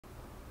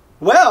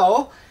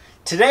Well,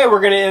 today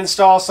we're going to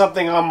install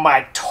something on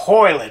my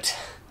toilet.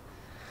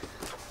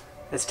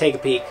 Let's take a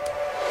peek.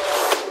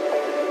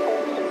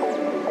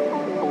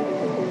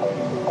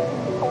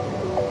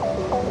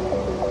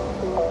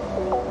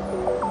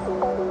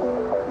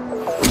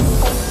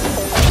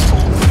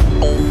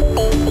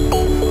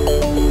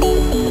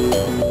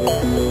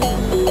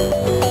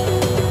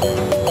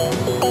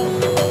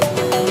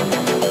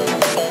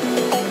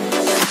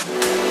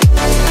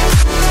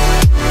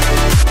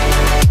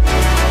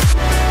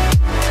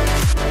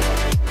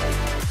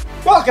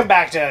 Welcome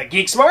back to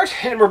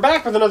GeekSmart, and we're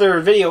back with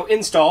another video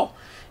install.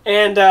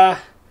 And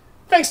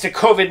thanks to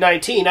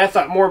COVID-19, I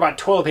thought more about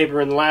toilet paper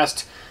in the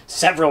last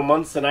several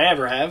months than I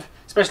ever have,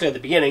 especially at the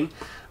beginning.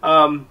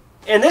 And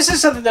this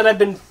is something that I've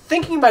been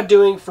thinking about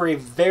doing for a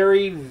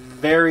very,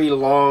 very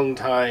long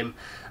time.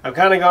 I've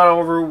kind of gone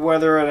over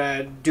whether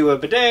I do a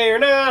bidet or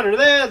not, or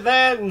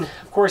that, and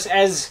of course,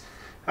 as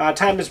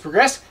time has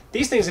progressed,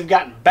 these things have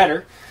gotten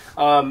better,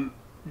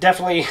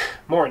 definitely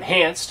more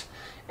enhanced.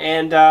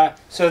 And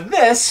so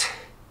this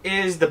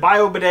is the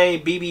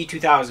Bidet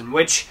BB-2000,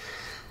 which,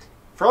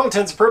 for all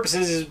intents and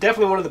purposes, is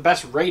definitely one of the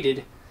best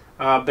rated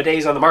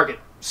bidets on the market.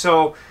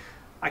 So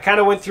I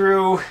kind of went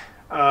through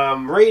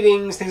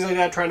ratings, things like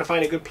that, trying to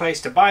find a good place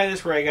to buy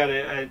this, where I got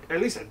at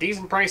least a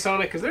decent price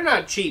on it, because they're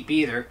not cheap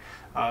either.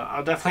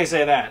 I'll definitely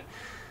say that.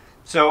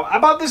 So I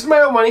bought this with my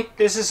own money.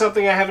 This is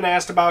something I haven't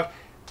asked about.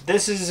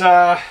 This is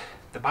the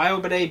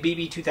Bidet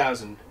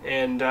BB-2000,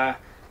 and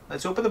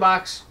let's open the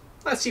box.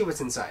 Let's see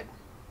what's inside.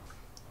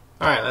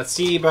 Alright, let's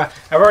see, but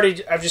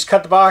I've just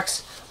cut the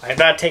box. I have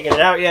not taken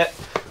it out yet.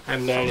 I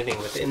haven't done anything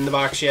within the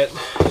box yet,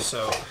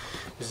 so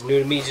this is new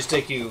to me just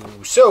like you.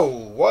 So,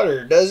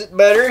 water does it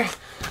better.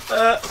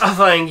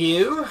 Thank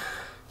you.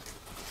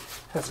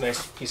 That's a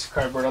nice piece of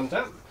cardboard on the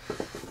top.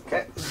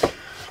 Okay.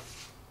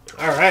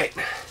 Alright.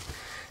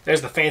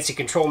 There's the fancy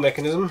controller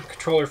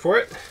for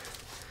it.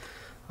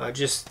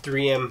 Just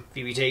 3M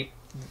VB tape.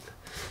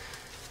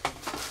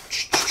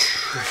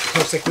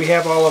 Looks like we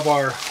have all of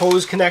our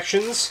hose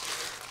connections,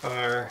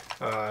 our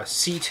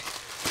seat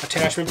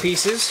attachment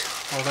pieces.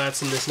 All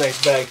that's in this nice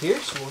bag here,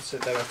 so we'll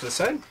set that off to the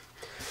side.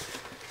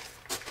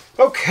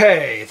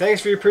 Okay,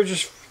 thanks for your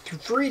purchase.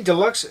 Free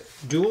deluxe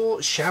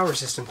dual shower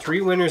system. 3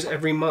 winners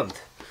every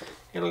month.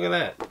 Hey, look at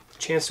that.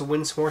 Chance to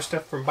win some more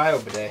stuff from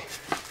Bidet.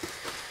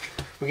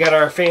 We got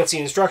our fancy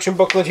instruction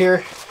booklet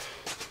here,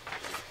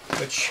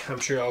 which I'm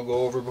sure I'll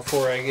go over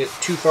before I get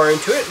too far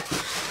into it.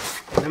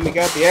 And then we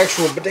got the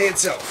actual bidet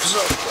itself. So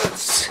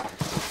let's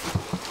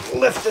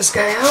lift this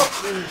guy out.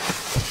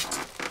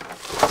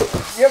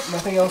 Yep,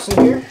 nothing else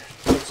in here.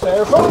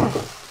 Styrofoam.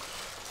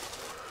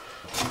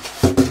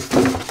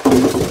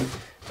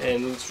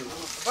 And let's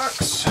remove the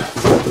box.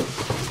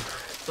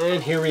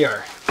 And here we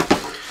are.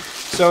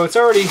 So it's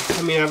already,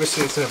 I mean,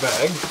 obviously it's in a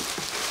bag.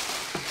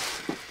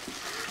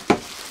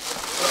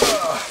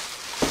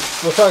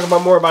 We'll talk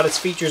about more about its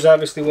features,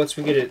 obviously, once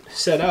we get it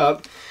set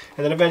up.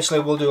 And then eventually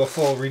we'll do a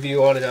full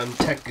review on it on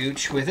Tech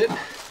Gooch with it.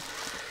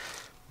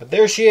 But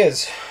there she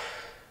is.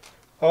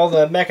 All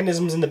the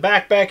mechanisms in the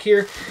back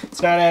here.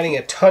 It's not adding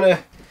a ton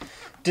of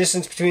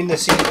distance between the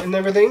seat and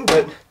everything,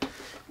 but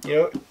you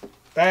know,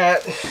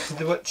 that is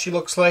what she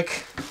looks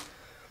like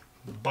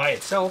by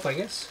itself, I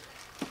guess.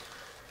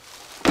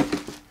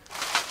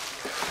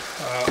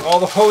 All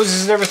the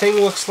hoses and everything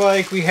looks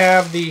like. We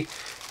have the,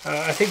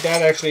 I think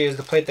that actually is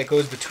the plate that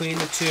goes between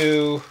the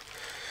two.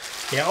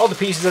 Yeah, all the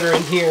pieces that are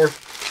in here.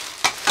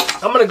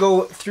 I'm going to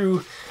go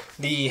through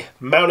the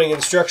mounting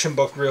instruction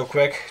book real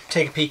quick,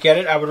 take a peek at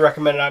it. I would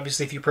recommend it,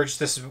 obviously, if you purchase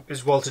this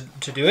as well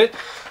to do it.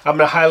 I'm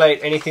going to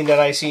highlight anything that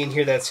I see in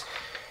here that's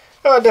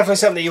definitely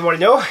something that you want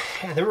to know.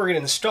 And then we're going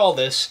to install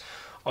this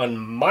on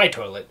my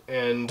toilet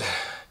and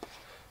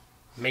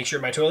make sure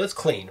my toilet's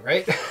clean,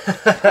 right?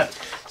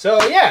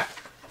 So, yeah.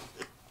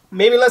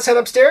 Maybe let's head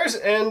upstairs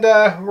and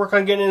work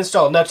on getting it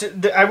installed. Now,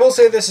 I will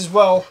say this as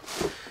well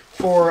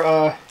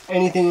for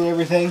anything and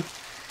everything.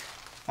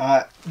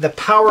 The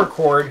power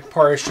cord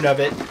portion of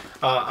it,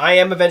 I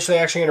am eventually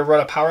actually going to run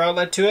a power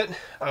outlet to it.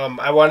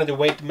 I wanted to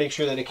wait to make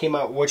sure that it came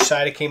out, which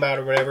side it came out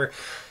or whatever.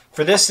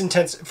 For this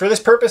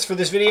purpose, for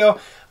this video,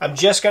 I'm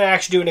just going to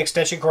actually do an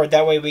extension cord.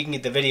 That way we can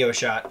get the video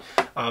shot.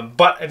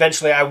 But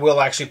eventually I will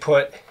actually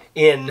put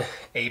in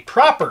a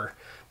proper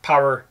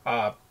power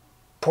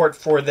port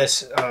for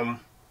this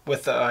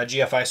with the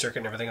GFI circuit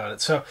and everything on it.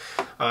 So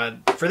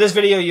for this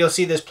video, you'll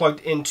see this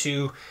plugged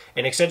into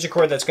an extension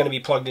cord that's going to be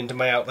plugged into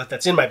my outlet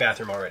that's in my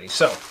bathroom already.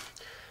 So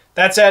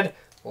that said,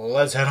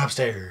 let's head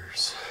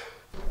upstairs.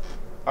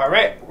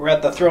 Alright, we're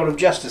at the throne of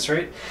justice,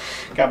 right?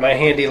 Got my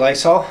handy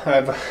Lysol.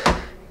 I've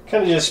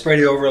kind of just sprayed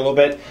it over a little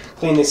bit,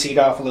 cleaned the seat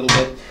off a little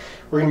bit.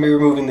 We're going to be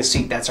removing the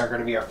seat. That's going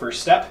to be our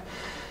first step.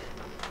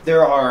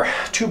 There are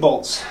 2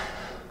 bolts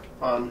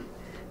on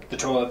the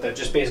toilet that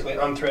just basically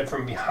unthread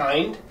from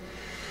behind.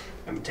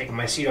 I've been taking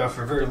my seat off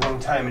for a very long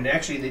time, and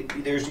actually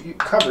there's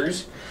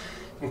covers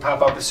you can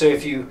pop up. So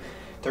if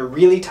they're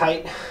really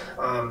tight,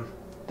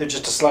 they're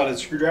just a slotted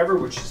screwdriver,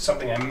 which is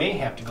something I may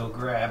have to go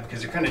grab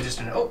because they're kind of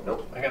just an, oh,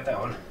 nope, I got that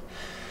one.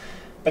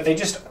 But they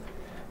just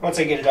once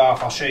I get it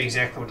off, I'll show you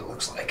exactly what it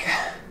looks like.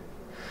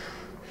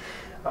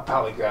 I'll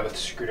probably grab a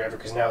screwdriver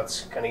because now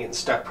it's kind of getting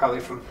stuck probably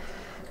from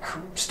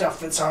stuff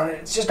that's on it.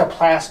 It's just a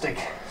plastic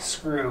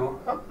screw.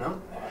 Oh,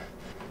 no.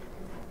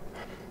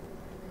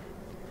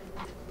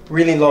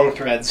 Really long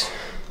threads.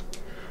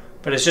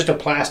 But it's just a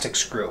plastic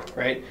screw,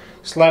 right?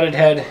 Slotted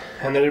head,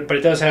 and then but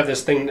it does have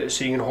this thing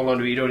so you can hold on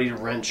to it. You don't need a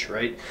wrench,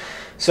 right?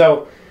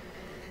 So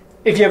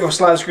if you have a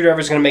slotted screwdriver,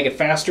 it's going to make it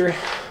faster.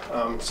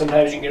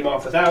 Sometimes you can get them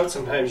off without,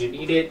 sometimes you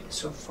need it.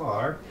 So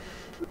far,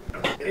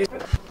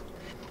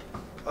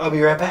 I'll be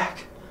right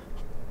back.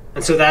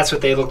 And so that's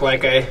what they look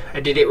like. I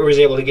was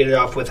able to get it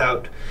off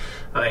without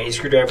any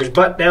screwdrivers.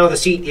 But now the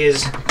seat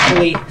is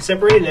fully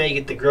separated. Now you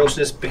get the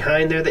grossness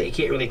behind there that you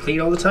can't really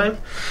clean all the time.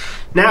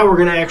 Now we're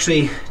going to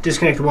actually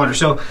disconnect the water.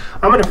 So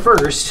I'm going to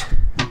first,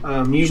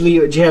 usually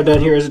what you have down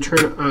here is a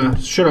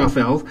shut-off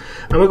valve.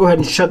 I'm going to go ahead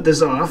and shut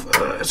this off.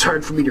 It's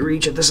hard for me to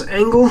reach at this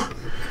angle,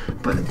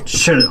 but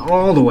shut it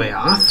all the way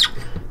off.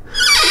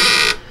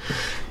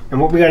 And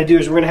what we got to do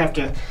is we're going to have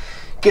to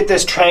get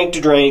this tank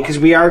to drain because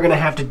we are going to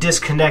have to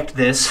disconnect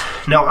this.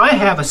 Now I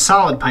have a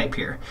solid pipe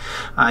here.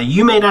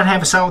 You may not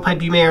have a solid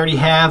pipe. You may already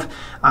have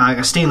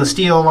a stainless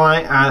steel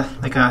line,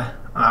 like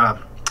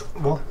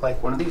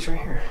one of these right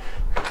here.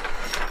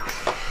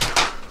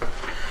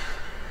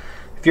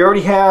 If you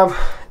already have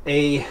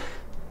a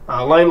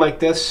line like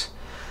this,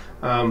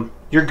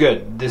 you're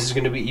good. This is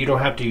going to be, you don't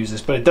have to use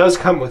this, but it does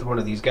come with one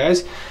of these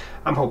guys.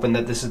 I'm hoping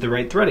that this is the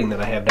right threading that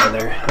I have down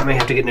there. I may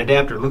have to get an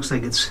adapter. It looks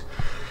like it's,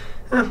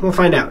 we'll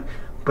find out.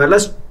 But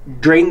let's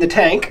drain the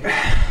tank.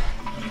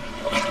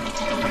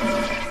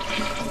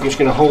 I'm just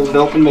going to hold it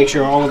open, make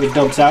sure all of it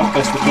dumps out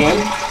best we can.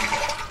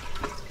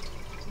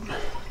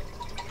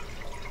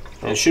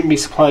 And it shouldn't be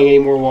supplying any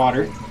more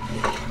water.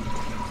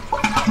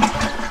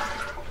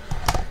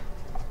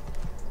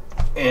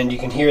 And you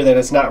can hear that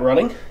it's not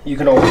running. You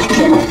can always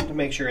check to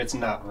make sure it's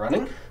not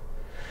running.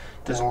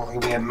 Doesn't look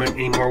like we have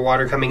any more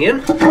water coming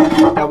in.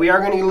 Now we are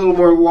going to get a little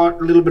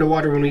bit of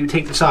water when we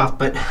take this off,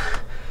 but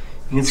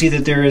you can see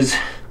that there is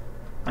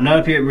a nut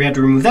up here. We have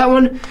to remove that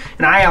one,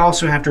 and I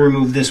also have to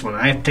remove this one.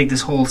 I have to take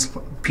this whole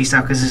piece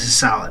out because this is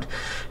solid,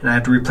 and I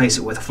have to replace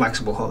it with a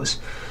flexible hose.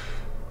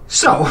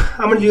 So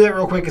I'm going to do that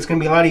real quick. It's going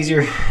to be a lot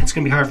easier. It's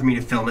going to be hard for me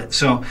to film it,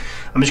 so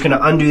I'm just going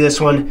to undo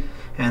this one,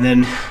 and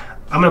then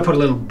I'm going to put a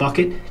little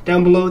bucket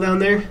down below down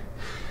there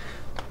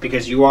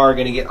because you are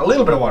going to get a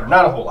little bit of water,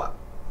 not a whole lot.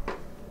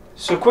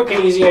 So quick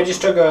and easy, I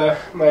just took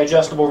my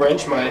adjustable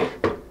wrench, my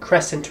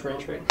crescent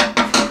wrench, right?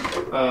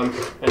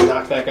 And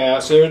knocked that guy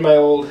out. So there's my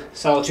old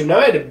solid tube. Now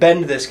I had to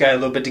bend this guy a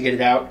little bit to get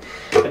it out.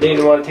 I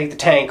didn't want to take the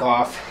tank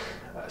off,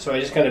 so I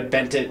just kind of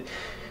bent it,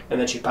 and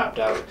then she popped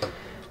out.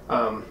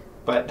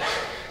 But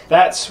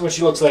that's what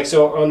she looks like.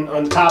 So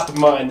on the top of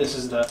mine, this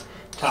is the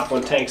top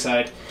one, tank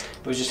side.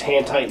 It was just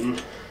hand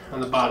tightened. On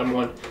the bottom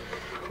one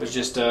was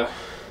just a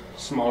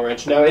small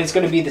wrench. Now it's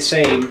going to be the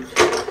same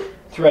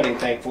threading,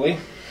 thankfully.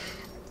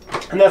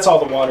 And that's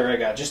all the water I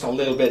got, just a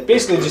little bit.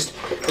 Basically just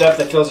enough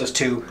that fills this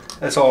tube.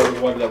 That's all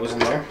the water that was in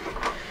there.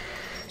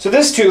 So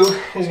this tube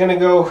is going to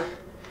go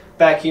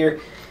back here.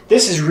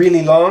 This is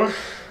really long,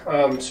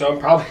 so I'm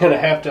probably going to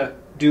have to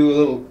do a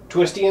little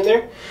twisty in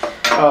there.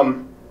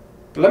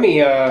 But let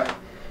me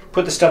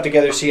put the stuff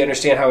together so you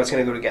understand how it's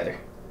going to go together.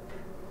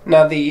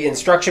 Now the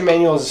instruction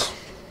manual is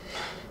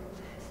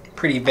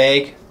pretty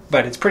vague,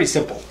 but it's pretty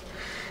simple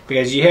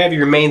because you have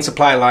your main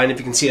supply line, if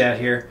you can see that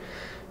here.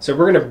 So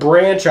we're going to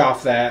branch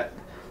off that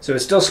so it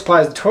still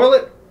supplies the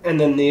toilet, and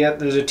then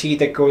there's a T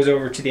that goes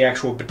over to the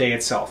actual bidet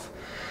itself.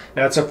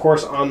 Now it's of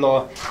course on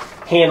the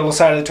handle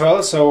side of the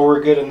toilet, so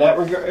we're good in that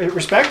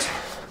respect.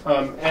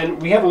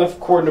 And we have a lift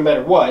cord no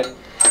matter what.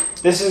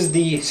 This is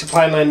the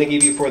supply line they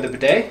give you for the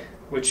bidet,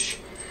 which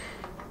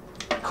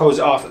goes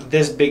off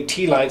this big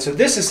T line. So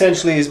this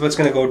essentially is what's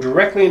going to go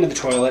directly into the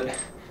toilet.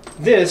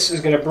 This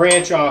is going to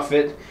branch off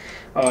it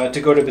to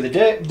go to the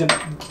bidet,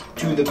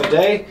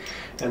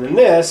 and then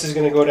this is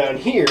going to go down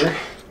here.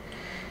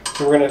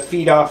 So we're going to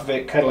feed off of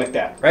it kind of like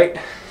that, right?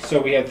 So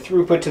we have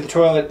throughput to the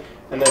toilet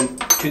and then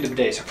to the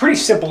bidet. So pretty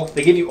simple.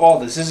 They give you all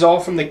this. This is all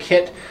from the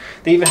kit.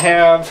 They even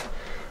have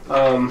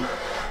an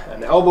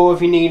elbow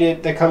if you need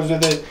it that comes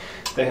with it.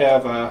 They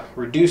have a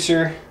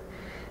reducer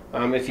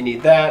if you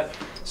need that.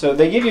 So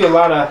they give you a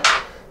lot of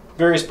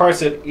various parts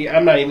that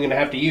I'm not even going to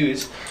have to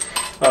use.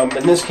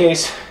 In this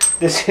case,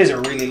 this is a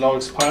really long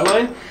supply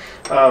line.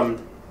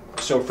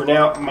 So for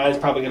now, mine's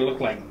probably going to look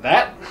like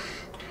that.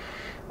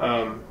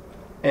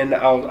 And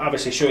I'll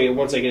obviously show you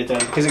once I get it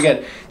done. Because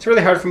again, it's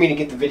really hard for me to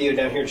get the video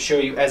down here to show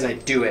you as I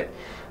do it.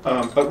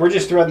 But we're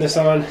just threading this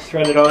on,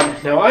 thread it on.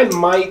 Now I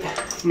might,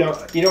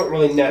 you don't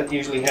really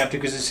usually have to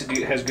because this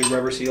has good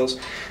rubber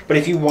seals. But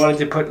if you wanted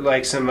to put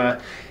like some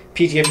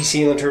PTFE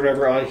sealant or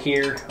whatever on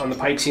here, on the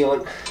pipe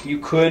sealant, you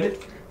could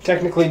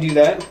technically do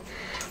that.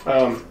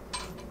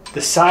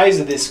 The size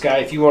of this guy,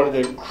 if you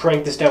wanted to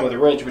crank this down with a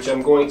wrench, which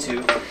I'm going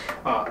to,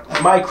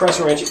 my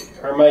crescent wrench,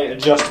 or my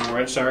adjustable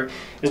wrench, sorry,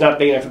 is not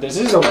big enough for this.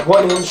 This is a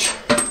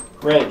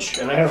 1-inch wrench,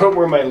 and I don't know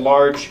where my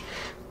large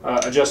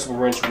adjustable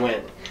wrench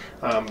went.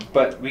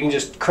 But we can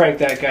just crank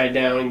that guy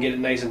down and get it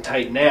nice and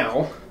tight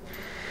now.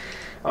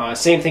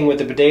 Same thing with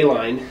the bidet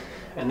line,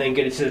 and then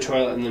get it to the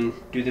toilet and then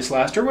do this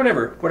last, or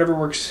whatever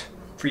works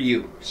for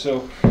you.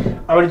 So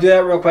I'm going to do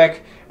that real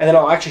quick, and then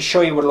I'll actually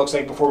show you what it looks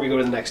like before we go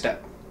to the next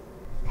step.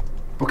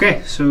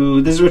 Okay,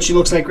 so this is what she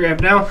looks like right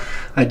now.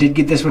 I did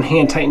get this one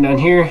hand tightened on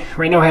here.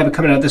 Right now I have it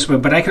coming out this way,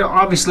 but I could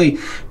obviously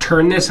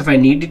turn this if I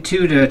needed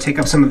to take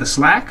up some of the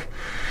slack.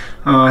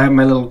 I have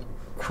my little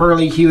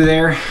curly cue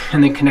there,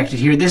 and then connected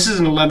here. This is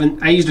an 11,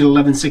 I used an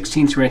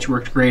 11/16 wrench,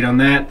 worked great on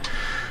that.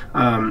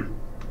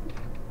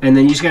 And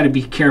then you just got to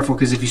be careful,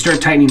 because if you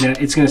start tightening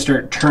that, it's going to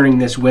start turning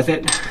this with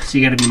it. So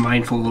you got to be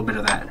mindful a little bit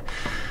of that.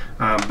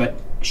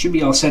 But it should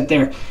be all set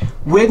there.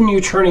 When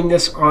you're turning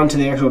this onto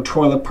the actual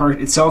toilet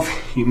part itself,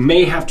 you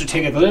may have to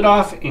take the lid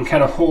off and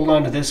kind of hold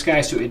on to this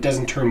guy so it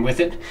doesn't turn with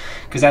it,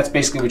 because that's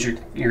basically what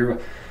you're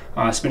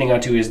spinning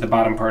onto, is the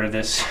bottom part of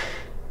this,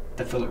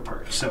 the filler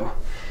part. So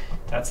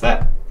that's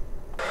that.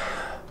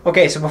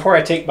 Okay, so before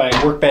I take my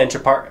workbench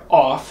apart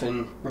off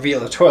and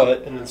reveal the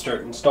toilet and then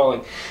start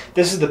installing,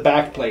 this is the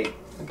back plate.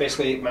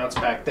 Basically it mounts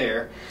back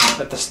there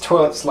that this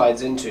toilet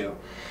slides into.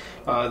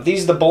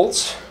 These are the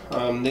bolts.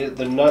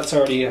 The nut's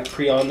already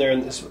pre-on there,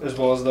 and this, as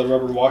well as the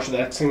rubber washer.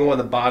 That's going to go on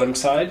the bottom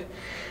side.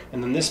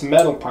 And then this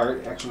metal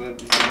part, actually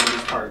this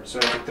part. So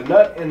I take the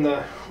nut and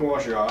the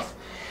washer off.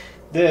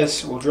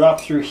 This will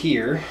drop through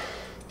here,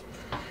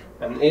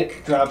 and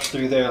it drops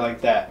through there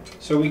like that.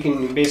 So we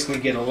can basically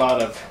get a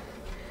lot of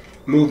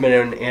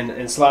movement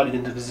and slide it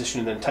into position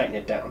and then tighten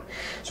it down.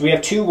 So we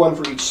have two, one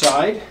for each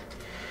side.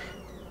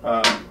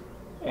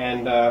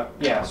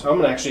 Yeah, so I'm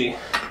going to actually,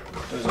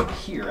 those up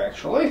here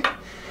actually.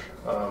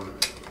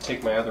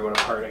 Take my other one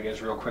apart, I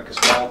guess, real quick as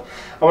well.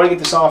 I want to get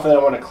this off, and then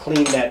I want to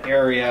clean that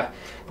area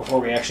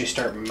before we actually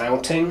start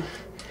mounting.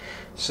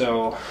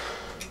 So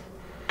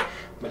I'm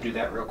going to do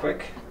that real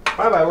quick.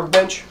 Bye-bye,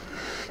 workbench.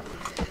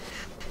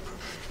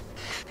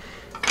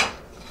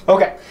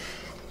 Okay,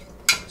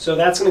 so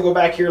that's going to go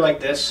back here like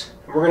this.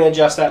 We're going to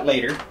adjust that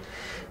later.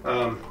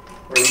 We're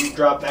going to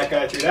drop that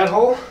guy through that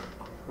hole.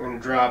 We're going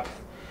to drop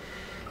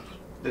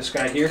this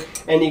guy here,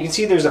 and you can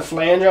see there's a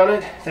flange on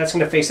it. That's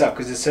going to face up,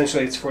 because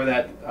essentially it's for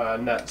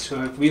that nut.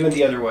 So if we went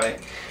the other way,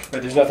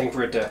 but there's nothing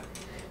for it to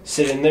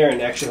sit in there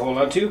and actually hold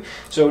on to.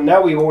 So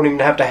now we won't even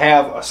have to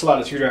have a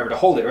slotted screwdriver to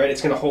hold it, right?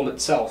 It's going to hold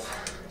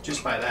itself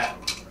just by that.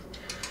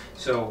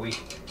 So we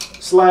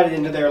slide it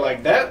into there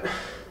like that,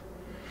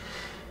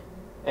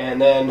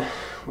 and then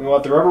we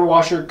want the rubber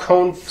washer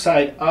cone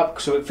side up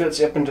so it fits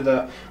up into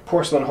the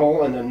porcelain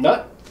hole and the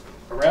nut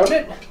around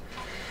it.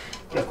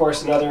 And of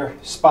course, another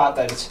spot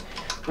that it's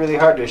really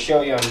hard to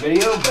show you on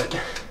video, but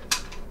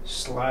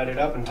slide it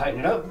up and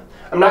tighten it up.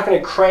 I'm not going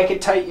to crank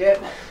it tight yet.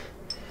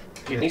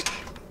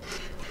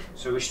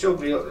 So we still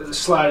be able to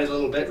slide it a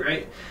little bit,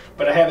 right?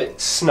 But I have it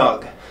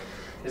snug,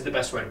 is the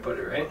best way to put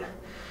it, right?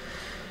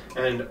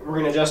 And we're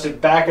going to adjust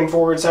it back and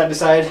forward, side to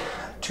side,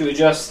 to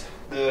adjust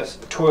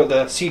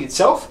the seat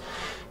itself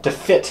to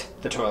fit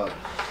the toilet.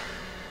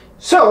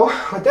 So,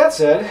 with that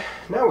said,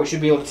 now we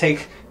should be able to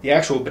take the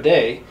actual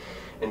bidet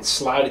and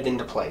slide it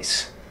into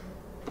place.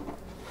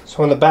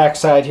 So on the back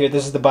side here,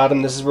 this is the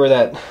bottom, this is where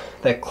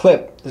that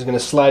clip is going to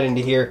slide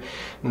into here,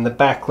 and the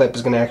back clip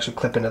is going to actually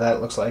clip into that, it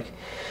looks like.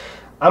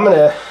 I'm going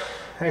to,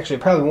 actually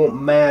it probably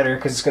won't matter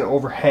because it's going to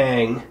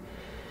overhang,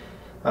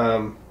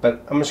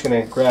 but I'm just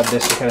going to grab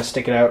this and kind of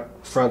stick it out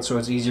front so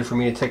it's easier for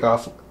me to take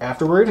off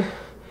afterward.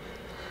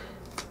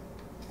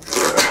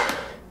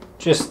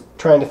 Just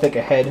trying to think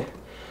ahead.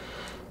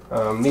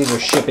 These are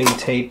shipping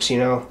tapes, you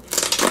know.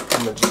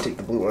 I'm going to just take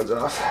the blue ones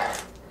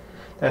off.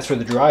 That's for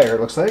the dryer,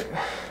 it looks like.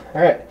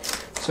 Alright,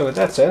 so with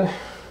that said,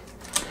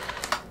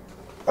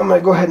 I'm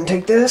going to go ahead and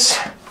take this,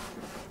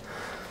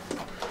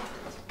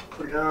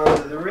 put it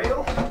onto the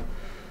rail.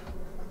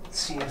 Let's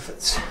see if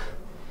it's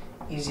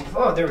easy to,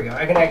 oh, there we go.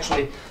 I can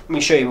actually, let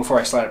me show you before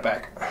I slide it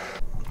back.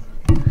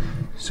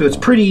 So it's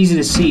pretty easy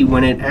to see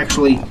when it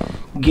actually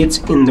gets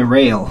in the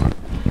rail.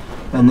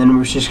 And then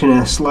we're just going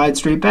to slide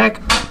straight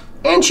back,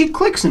 and she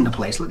clicks into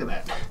place. Look at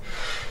that.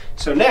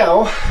 So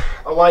now,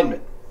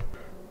 alignment.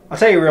 I'll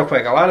tell you real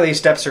quick, a lot of these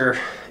steps are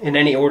in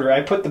any order.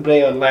 I put the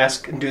bidet on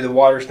last and do the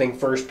water thing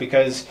first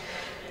because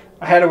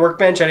I had a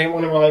workbench. I didn't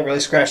want to really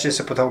scratch this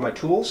up with all my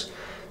tools.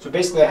 So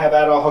basically I have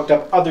that all hooked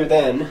up, other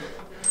than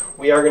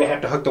we are going to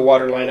have to hook the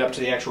water line up to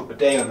the actual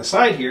bidet on the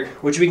side here,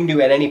 which we can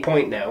do at any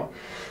point now.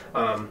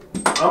 I'm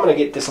going to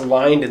get this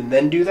aligned and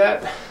then do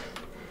that.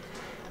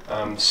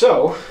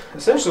 So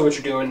essentially what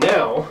you're doing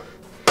now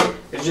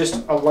is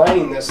just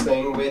aligning this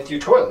thing with your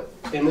toilet.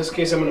 In this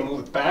case, I'm going to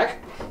move it back.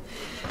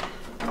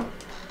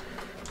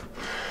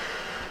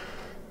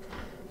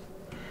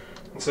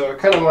 And so I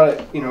kind of want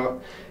to, you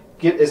know,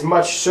 get as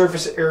much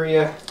surface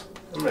area.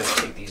 I'm going to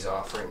take these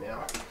off right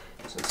now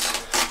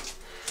since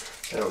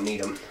I don't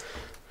need them.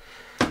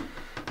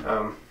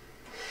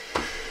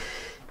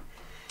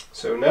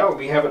 So now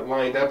we have it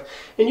lined up,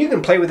 and you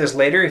can play with this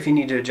later if you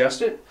need to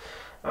adjust it.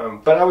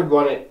 But I would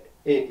want it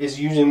is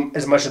using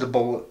as much of the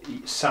bowl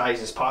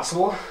size as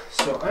possible.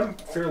 So I'm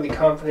fairly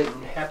confident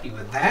and happy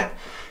with that.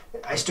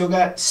 I still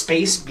got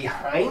space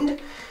behind.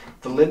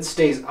 The lid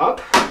stays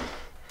up.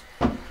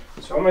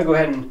 So I'm going to go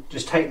ahead and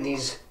just tighten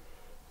these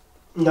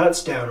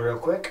nuts down real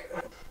quick.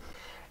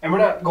 And we're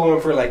not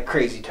going for like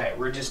crazy tight.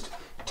 We're just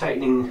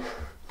tightening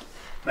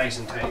nice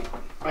and tight.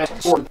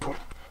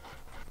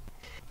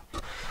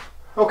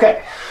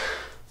 Okay.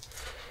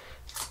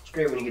 It's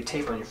great when you get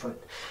tape on your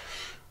foot.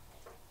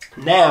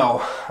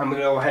 Now, I'm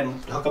going to go ahead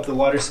and hook up the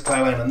water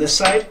supply line on this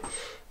side.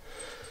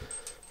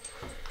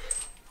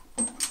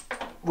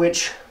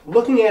 Which,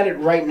 looking at it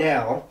right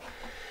now,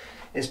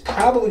 is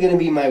probably going to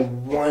be my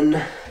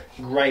one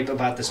gripe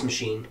about this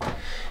machine.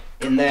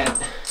 In that,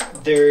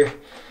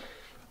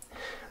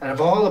 out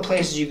of all the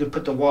places you could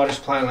put the water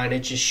supply line,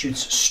 it just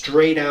shoots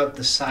straight out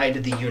the side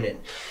of the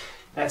unit.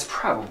 That's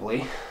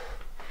probably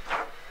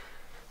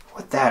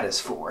what that is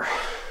for.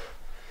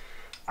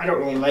 I don't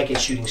really like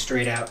it shooting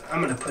straight out.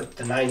 I'm going to put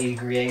the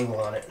 90-degree angle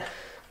on it.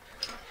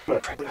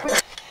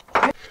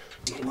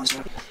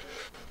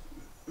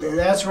 And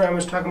that's where I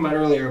was talking about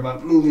earlier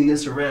about moving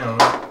this around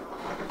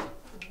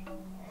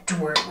to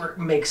where it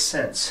makes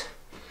sense.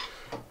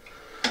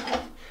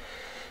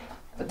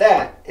 But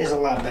that is a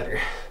lot better.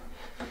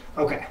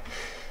 Okay.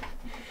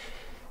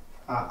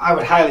 I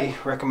would highly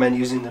recommend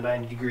using the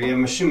 90 degree.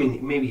 I'm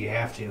assuming maybe you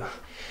have to.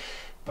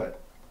 But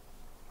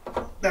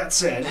that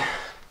said,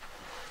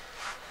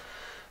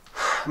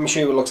 let me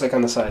show you what it looks like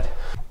on the side.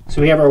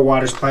 So we have our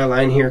water supply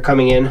line here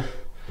coming in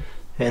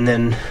and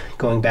then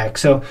going back.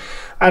 So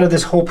out of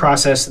this whole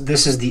process,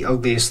 this is the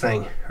ugliest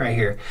thing right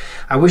here.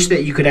 I wish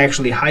that you could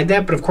actually hide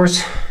that, but of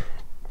course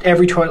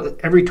every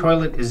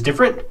toilet is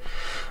different.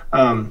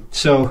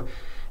 So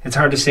it's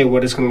hard to say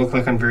what it's going to look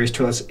like on various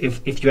toilets.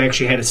 If you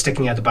actually had it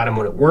sticking out the bottom,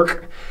 would it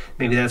work?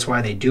 Maybe that's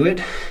why they do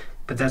it.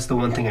 But that's the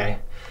one thing I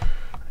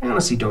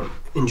honestly don't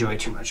enjoy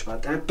too much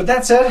about that. But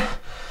that said,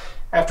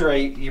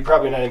 you're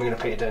probably not even going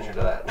to pay attention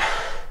to that.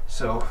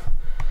 So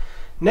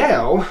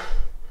now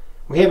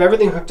we have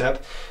everything hooked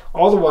up.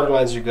 All the water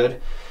lines are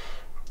good.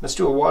 Let's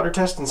do a water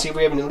test and see if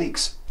we have any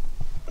leaks.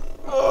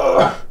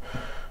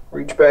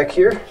 Reach back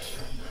here.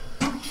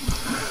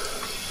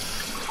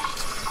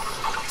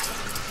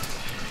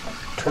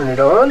 Turn it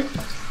on.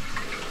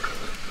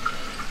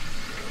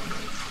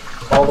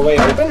 All the way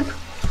open.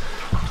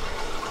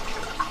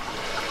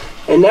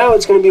 And now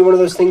it's going to be one of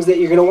those things that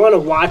you're going to want to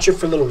watch it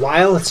for a little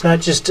while. It's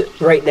not just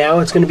right now.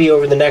 It's going to be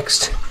over the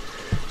next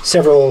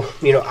several,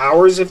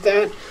 hours, if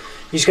that.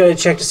 You just got to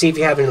check to see if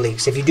you have any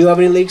leaks. If you do have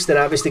any leaks, then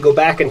obviously go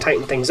back and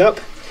tighten things up.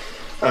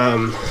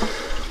 We're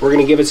going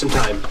to give it some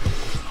time.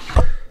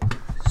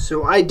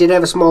 So I did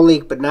have a small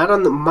leak, but not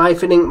on my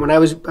fitting. When I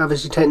was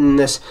obviously tightening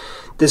this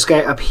guy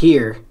up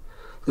here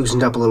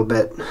loosened up a little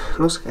bit. It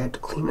looks like I had to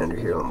clean under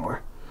here a little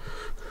more.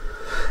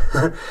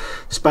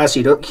 Spots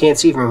you can't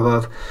see from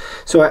above.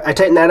 So I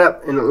tightened that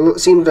up, and it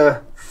seemed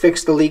to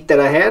fix the leak that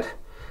I had.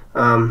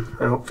 I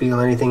don't feel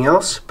anything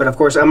else, but of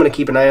course I'm going to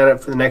keep an eye on it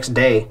for the next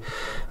day.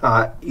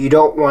 You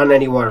don't want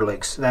any water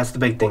leaks. That's the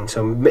big thing.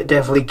 So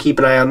definitely keep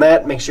an eye on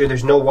that. Make sure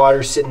there's no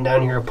water sitting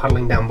down here or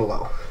puddling down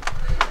below.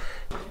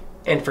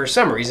 And for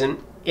some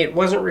reason, it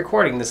wasn't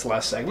recording this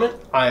last segment.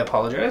 I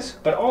apologize.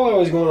 But all I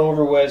was going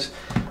over was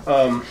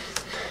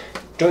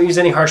don't use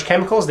any harsh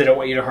chemicals. They don't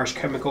want you to harsh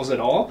chemicals at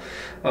all.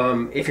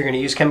 If you're going to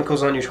use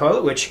chemicals on your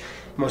toilet, which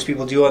most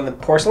people do on the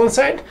porcelain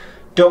side,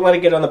 don't let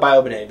it get on the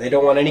BB-2000. They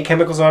don't want any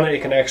chemicals on it.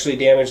 It can actually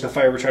damage the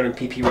fire retardant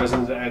PP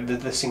resin that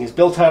this thing is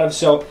built out of.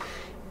 So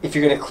if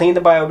you're going to clean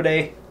the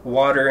BB-2000,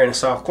 water and a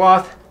soft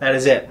cloth, that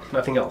is it.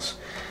 Nothing else.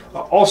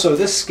 Also,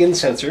 this skin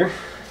sensor,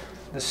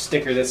 this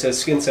sticker that says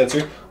skin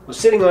sensor, was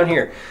sitting on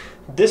here.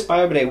 This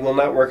BB-2000 will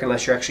not work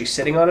unless you're actually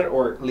sitting on it,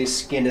 or at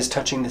least skin is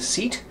touching the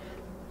seat.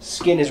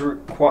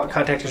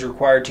 Contact is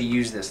required to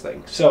use this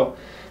thing. So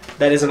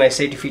that is a nice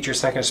safety feature.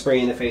 It's not going to spray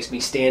you in the face. Me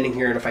standing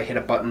here, and if I hit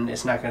a button,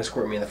 it's not going to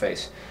squirt me in the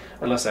face.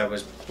 Unless I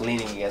was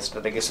leaning against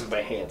it, I guess with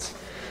my hands.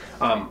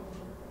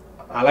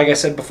 Like I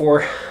said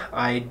before,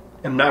 I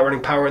am not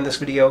running power in this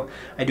video.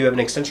 I do have an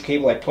extension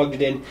cable. I plugged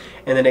it in,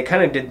 and then it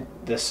kind of did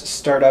this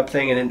startup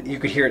thing, and then you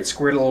could hear it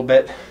squirt a little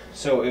bit.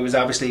 So it was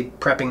obviously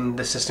prepping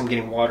the system,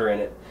 getting water in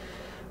it.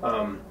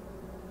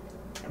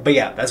 But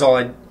yeah, that's all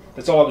I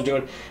was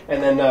doing.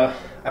 And then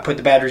I put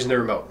the batteries in the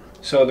remote.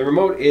 So the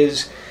remote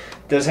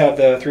does have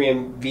the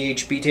 3M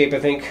VHB tape, I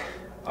think.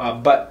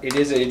 But it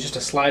is just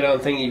a slide-on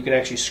thing. You can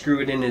actually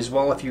screw it in as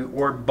well,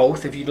 or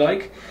both if you'd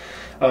like.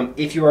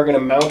 If you are going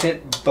to mount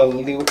it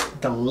below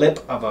the lip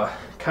of a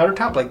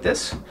countertop like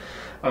this,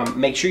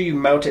 make sure you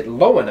mount it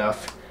low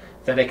enough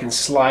that it can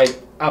slide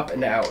up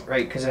and out,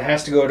 right? Because it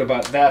has to go to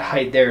about that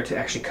height there to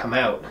actually come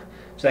out.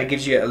 So that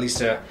gives you at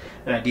least an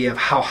idea of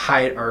how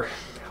high or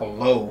how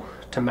low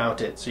to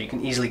mount it, so you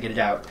can easily get it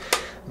out.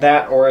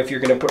 That, or if you're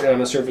going to put it on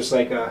a surface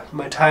like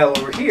my tile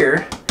over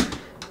here,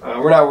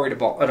 we're not worried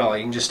about at all.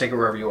 You can just stick it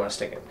wherever you want to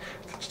stick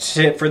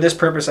it. For this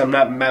purpose, I'm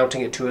not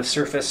mounting it to a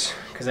surface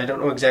because I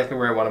don't know exactly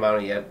where I want to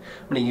mount it yet.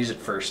 I'm going to use it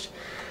first.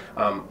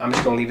 I'm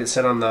just going to leave it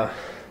set on the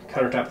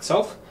countertop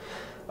itself.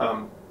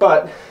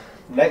 But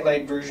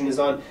nightlight version is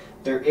on.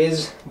 There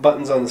is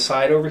buttons on the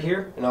side over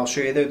here, and I'll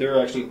show you there.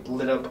 They're actually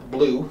lit up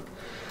blue.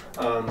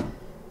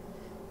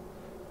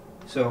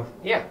 So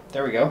yeah,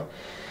 there we go.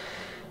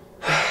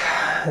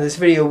 This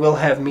video will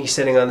have me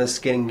sitting on this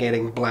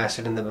getting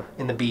blasted in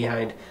the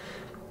behind.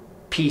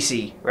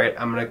 PC, right?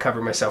 I'm gonna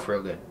cover myself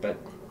real good, but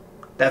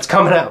that's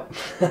coming out.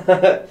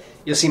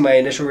 You'll see my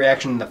initial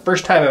reaction the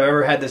first time I've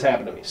ever had this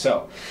happen to me.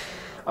 So,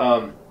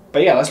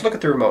 but yeah, let's look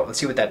at the remote. Let's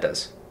see what that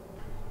does.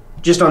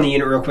 Just on the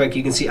unit real quick,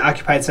 you can see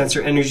occupied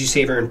sensor, energy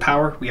saver, and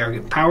power. We are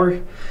getting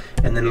power.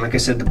 And then, like I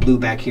said, the blue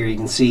back here, you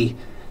can see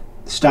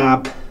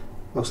stop.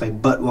 Looks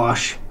like butt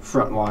wash,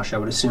 front wash, I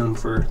would assume,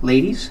 for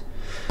ladies.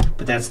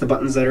 But that's the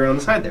buttons that are on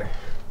the side there.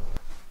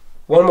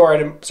 One more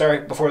item,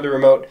 sorry, before the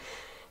remote.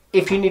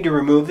 If you need to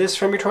remove this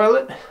from your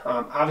toilet,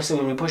 obviously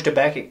when we pushed it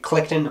back, it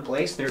clicked into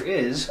place. There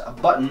is a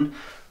button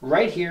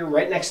right here,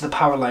 right next to the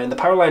power line. The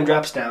power line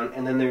drops down,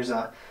 and then there's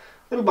a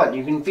little button.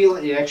 You can feel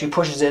it. It actually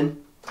pushes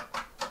in.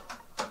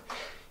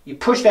 You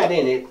push that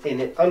in, and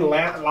it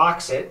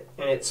unlocks it,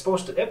 and it's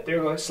supposed to, yep, there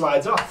it goes,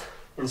 slides off.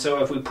 And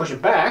so if we push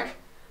it back, it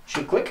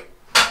should click.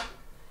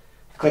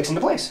 It clicks into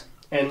place.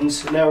 And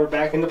so now we're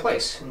back into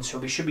place, and so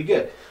we should be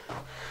good.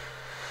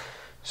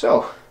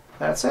 So,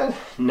 that said,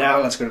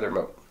 now let's go to the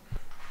remote.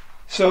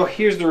 So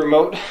here's the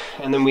remote,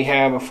 and then we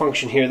have a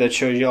function here that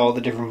shows you all the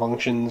different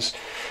functions.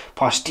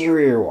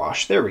 Posterior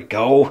wash, there we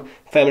go.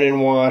 Feminine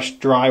wash,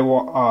 dry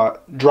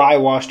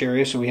washed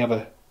area, so we have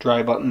a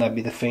dry button, that'd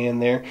be the fan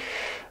there.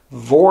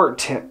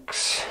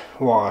 Vortex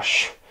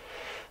wash,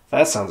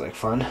 that sounds like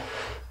fun.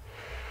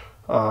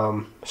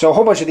 So a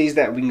whole bunch of these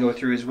that we can go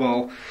through as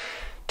well.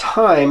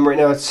 Time, right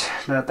now it's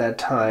not that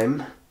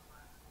time.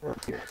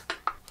 Here.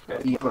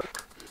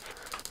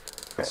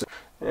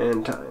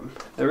 And time.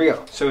 There we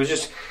go. So it's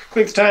just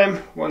click the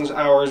time. One's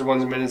hours,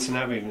 one's minutes, and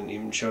that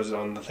even shows it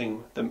on the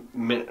thing, the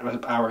minute,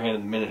 hour hand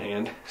and the minute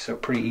hand. So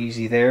pretty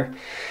easy there.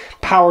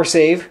 Power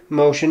save,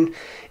 motion.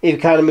 If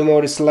economy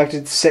mode is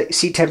selected,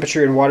 seat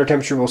temperature and water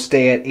temperature will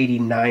stay at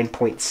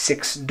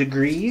 89.6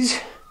 degrees.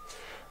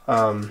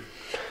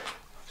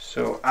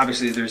 So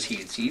obviously there's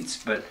heated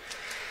seats, but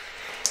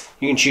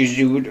you can choose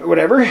to do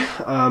whatever.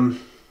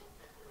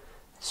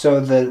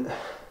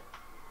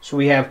 So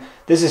we have,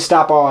 this is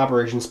stop all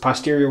operations,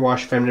 posterior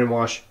wash, feminine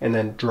wash, and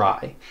then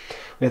dry.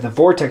 We have the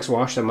vortex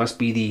wash, that must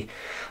be the,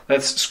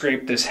 let's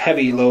scrape this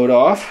heavy load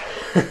off.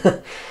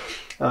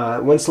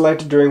 When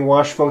selected during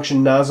wash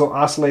function, nozzle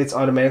oscillates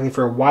automatically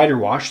for a wider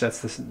wash.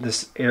 That's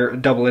this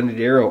double-ended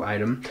arrow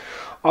item.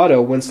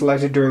 Auto, when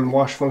selected during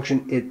wash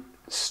function, it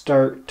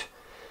start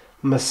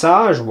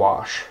massage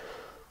wash.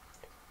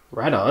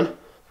 Right on.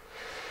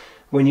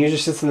 When user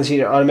sits in the seat,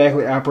 it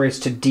automatically operates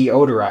to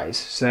deodorize.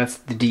 So that's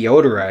the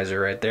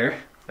deodorizer right there.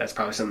 That's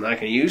probably something I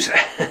can use.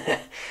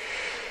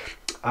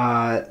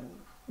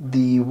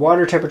 The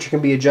water temperature can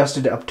be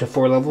adjusted up to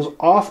 4 levels: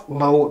 off,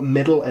 low,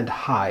 middle, and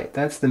high.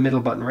 That's the middle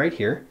button right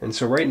here. And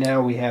so right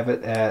now we have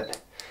it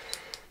at,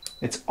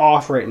 it's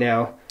off right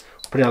now.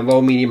 Put it on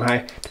low, medium,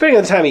 high. Depending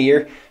on the time of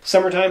year.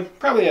 Summertime,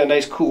 probably a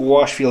nice cool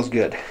wash feels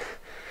good.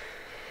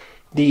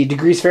 The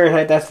degrees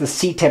Fahrenheit, that's the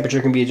seat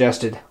temperature, can be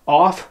adjusted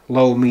off,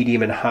 low,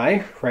 medium, and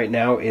high. Right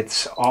now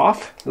it's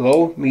off,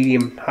 low,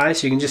 medium, high.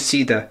 So you can just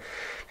see the,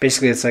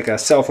 basically it's like a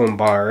cell phone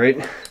bar,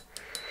 right?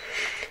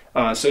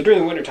 So during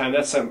the winter time,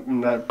 that's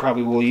something that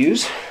probably we'll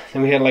use.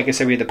 Then we had, like I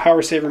said, we had the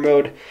power saver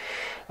mode.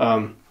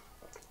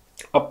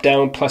 Up,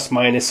 down, plus,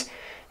 minus.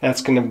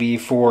 That's going to be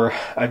for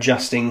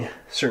adjusting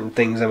certain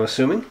things, I'm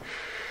assuming.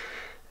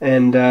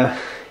 And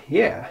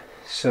yeah,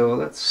 so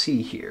let's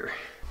see here.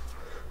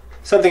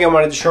 Something I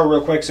wanted to show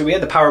real quick. So we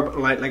had the power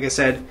light, like I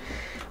said.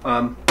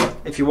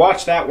 If you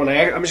watch that one,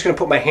 I'm just going to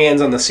put my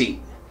hands on the seat.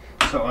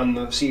 So on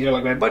the seat here,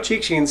 like my butt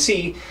cheeks, you can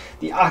see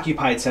the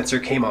occupied sensor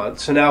came on.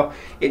 So now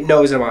it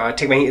knows that I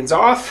take my hands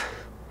off,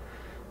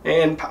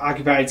 and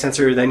occupied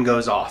sensor then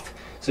goes off.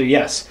 So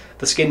yes,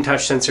 the skin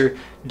touch sensor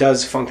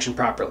does function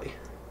properly.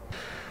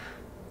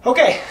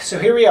 Okay, so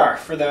here we are.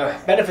 For the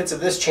benefits of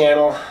this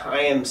channel,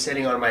 I am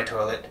sitting on my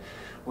toilet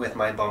with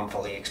my bum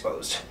fully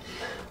exposed.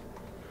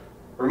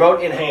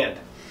 Remote in hand.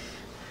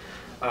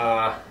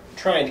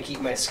 Trying to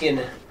keep my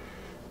skin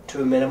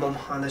to a minimum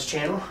on this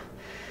channel.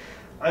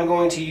 I'm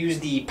going to use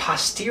the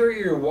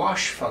posterior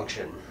wash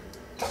function.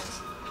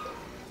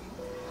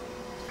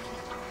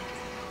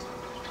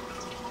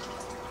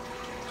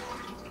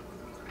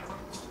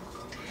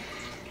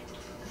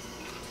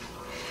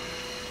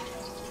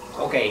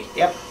 Okay,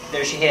 yep,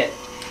 there she hit.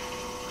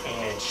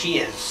 And she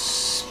is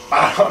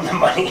spot on the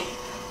money.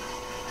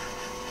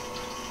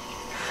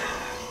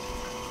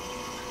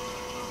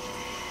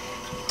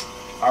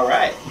 All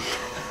right.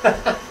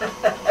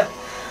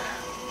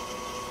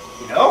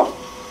 You know,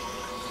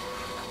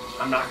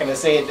 I'm not going to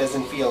say it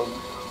doesn't feel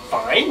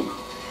fine.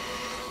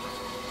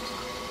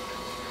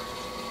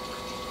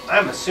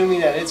 I'm assuming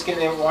that it's going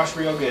to wash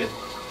real good.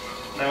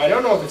 Now, I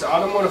don't know if it's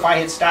auto mode. If I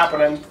hit stop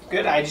when I'm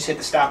good, I just hit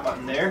the stop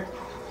button there.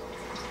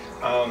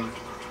 I'm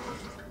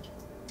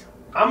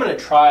going to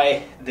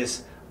try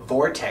this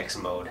vortex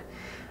mode.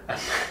 I'm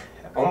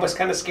almost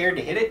kind of scared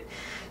to hit it.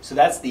 So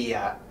that's the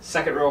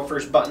second row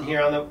first button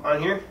here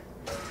on here.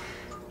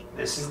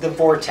 This is the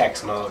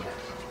vortex mode.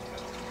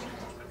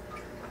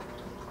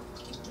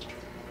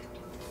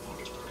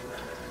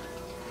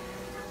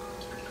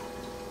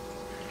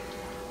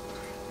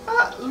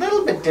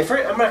 little bit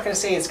different. I'm not going to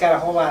say it's got a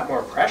whole lot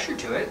more pressure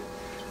to it.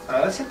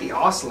 Let's hit the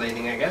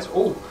oscillating, I guess.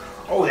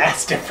 Oh,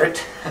 that's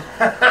different.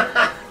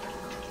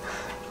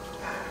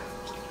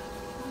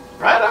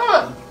 Right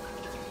on.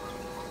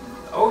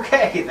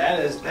 Okay, that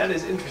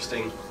is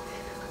interesting.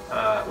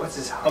 What's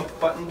this hump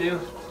button do?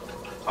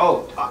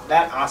 Oh,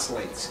 that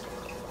oscillates.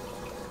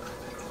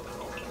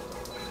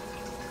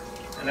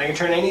 And I can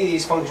turn any of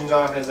these functions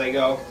off as I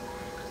go.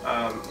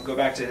 Go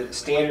back to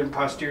standard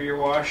posterior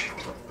wash.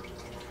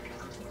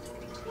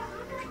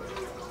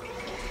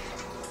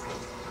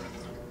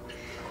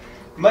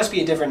 Must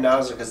be a different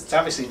nozzle because it's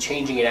obviously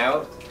changing it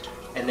out.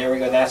 And there we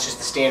go, that's just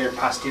the standard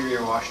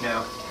posterior wash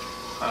now.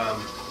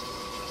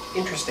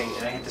 Interesting.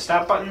 And I hit the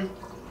stop button.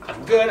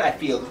 I'm good, I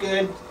feel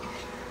good.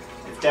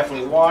 It's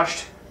definitely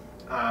washed.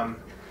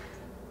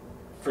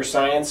 For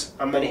science,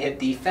 I'm going to hit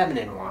the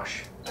feminine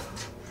wash.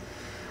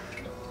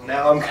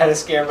 Now I'm kind of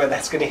scared what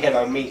that's going to hit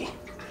on me.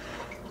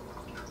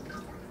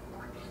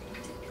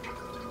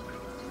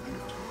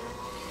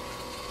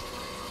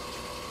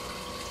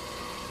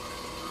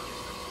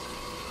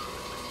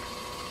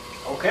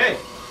 Okay,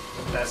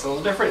 that's a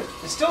little different.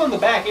 It's still in the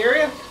back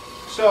area,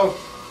 so,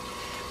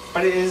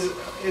 but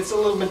it's a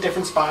little bit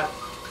different spot,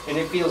 and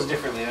it feels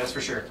differently, that's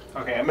for sure.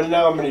 Okay,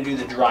 now I'm gonna do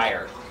the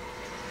dryer.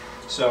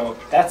 So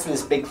that's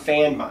this big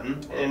fan button,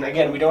 and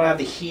again, we don't have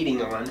the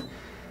heating on.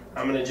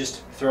 I'm gonna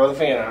just throw the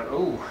fan on.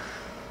 Ooh.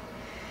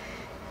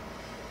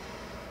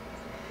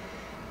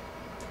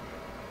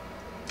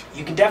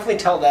 You can definitely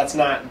tell that's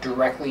not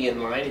directly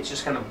in line. It's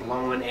just kind of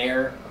blowing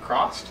air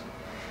across,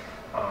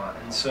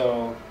 and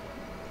so.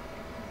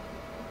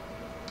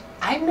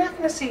 I'm not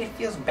going to say it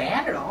feels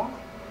bad at all.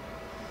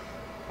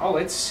 Oh,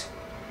 it's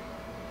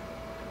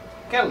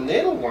got a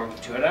little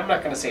warmth to it. I'm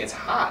not going to say it's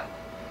hot.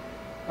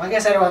 Well, I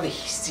guess I don't have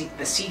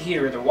the seat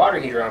heater or the water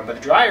heater on, but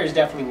the dryer is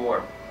definitely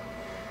warm.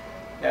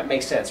 That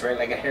makes sense, right?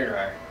 Like a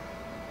hairdryer.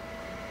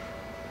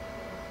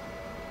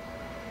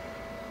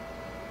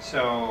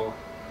 So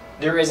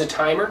there is a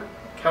timer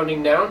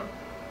counting down.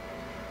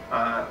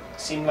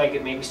 Seemed like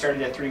it maybe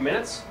started at 3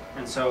 minutes,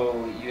 and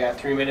so you got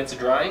 3 minutes of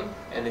drying,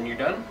 and then you're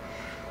done.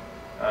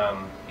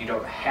 You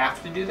don't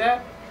have to do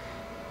that.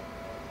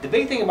 The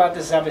big thing about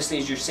this obviously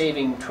is you're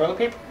saving toilet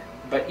paper,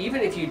 but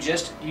even if you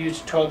just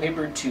use toilet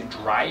paper to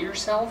dry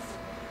yourself,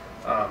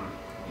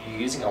 you're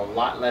using a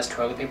lot less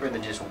toilet paper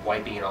than just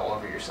wiping it all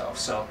over yourself.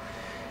 So,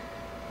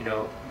 you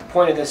know, the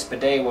point of this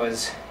bidet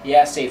was,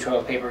 yeah, save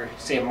toilet paper,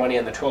 save money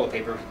on the toilet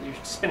paper. You're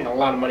spending a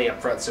lot of money up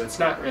front, so it's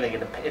not really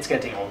going to, it's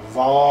going to take a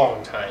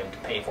long time to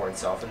pay for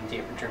itself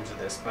in terms of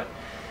this, but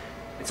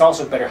it's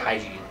also better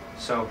hygiene.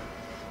 So,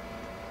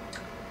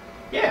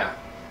 yeah,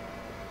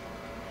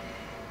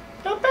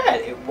 not bad.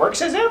 It works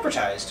as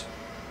advertised.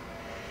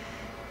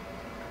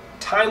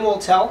 Time will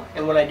tell,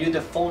 and when I do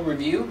the full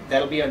review,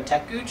 that'll be on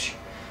Tech Gooch.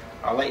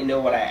 I'll let you know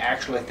what I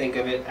actually think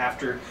of it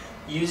after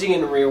using it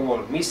in the real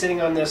world. Me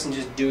sitting on this and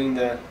just doing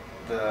the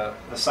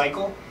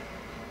cycle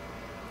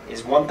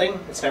is one thing.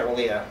 It's not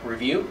really a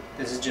review.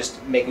 This is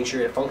just making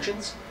sure it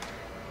functions.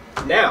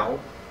 Now,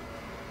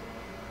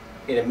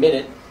 in a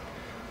minute,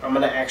 I'm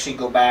going to actually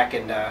go back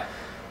and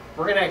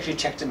we're going to actually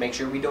check to make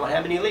sure we don't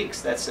have any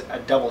leaks. That's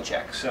a double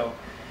check, so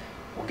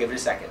we'll give it a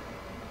second.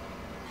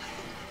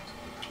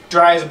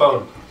 Dry as a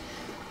bone.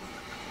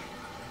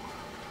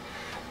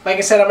 Like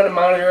I said, I'm going to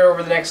monitor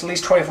over the next at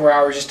least 24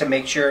 hours just to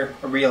make sure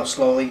a real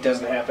slow leak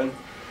doesn't happen.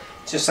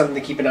 It's just something to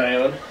keep an eye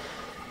on.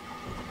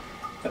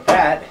 But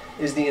that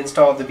is the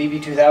install of the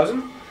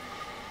BB-2000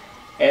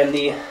 and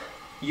the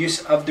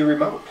use of the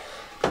remote.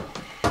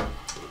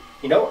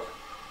 You know,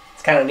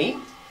 it's kind of neat.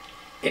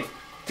 It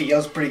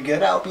feels pretty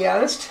good, I'll be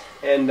honest.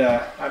 And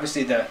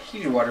obviously the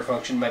heated water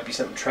function might be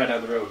something to try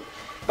down the road.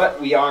 But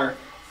we are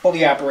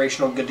fully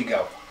operational, good to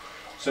go.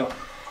 So,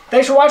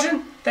 thanks for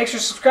watching, thanks for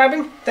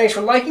subscribing, thanks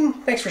for liking,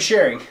 thanks for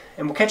sharing.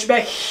 And we'll catch you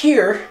back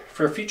here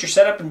for a future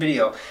setup and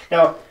video.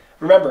 Now,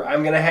 remember,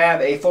 I'm going to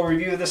have a full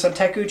review of this on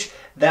Tech Gooch.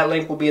 That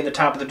link will be in the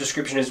top of the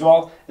description as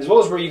well as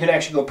where you can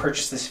actually go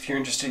purchase this if you're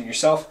interested in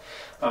yourself.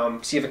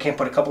 See if I can't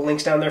put a couple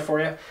links down there for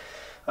you.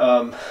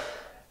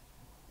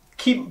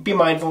 Be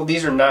mindful,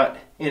 these are not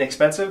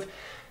inexpensive.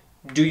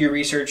 Do your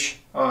research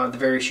on the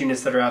various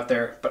units that are out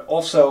there, but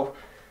also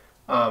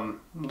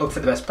look for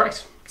the best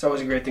price. It's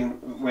always a great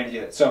way to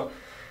do it. So,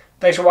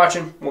 thanks for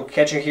watching. We'll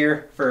catch you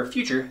here for a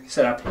future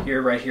setup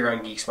right here on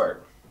GeekSmart.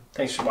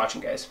 Thanks for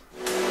watching, guys.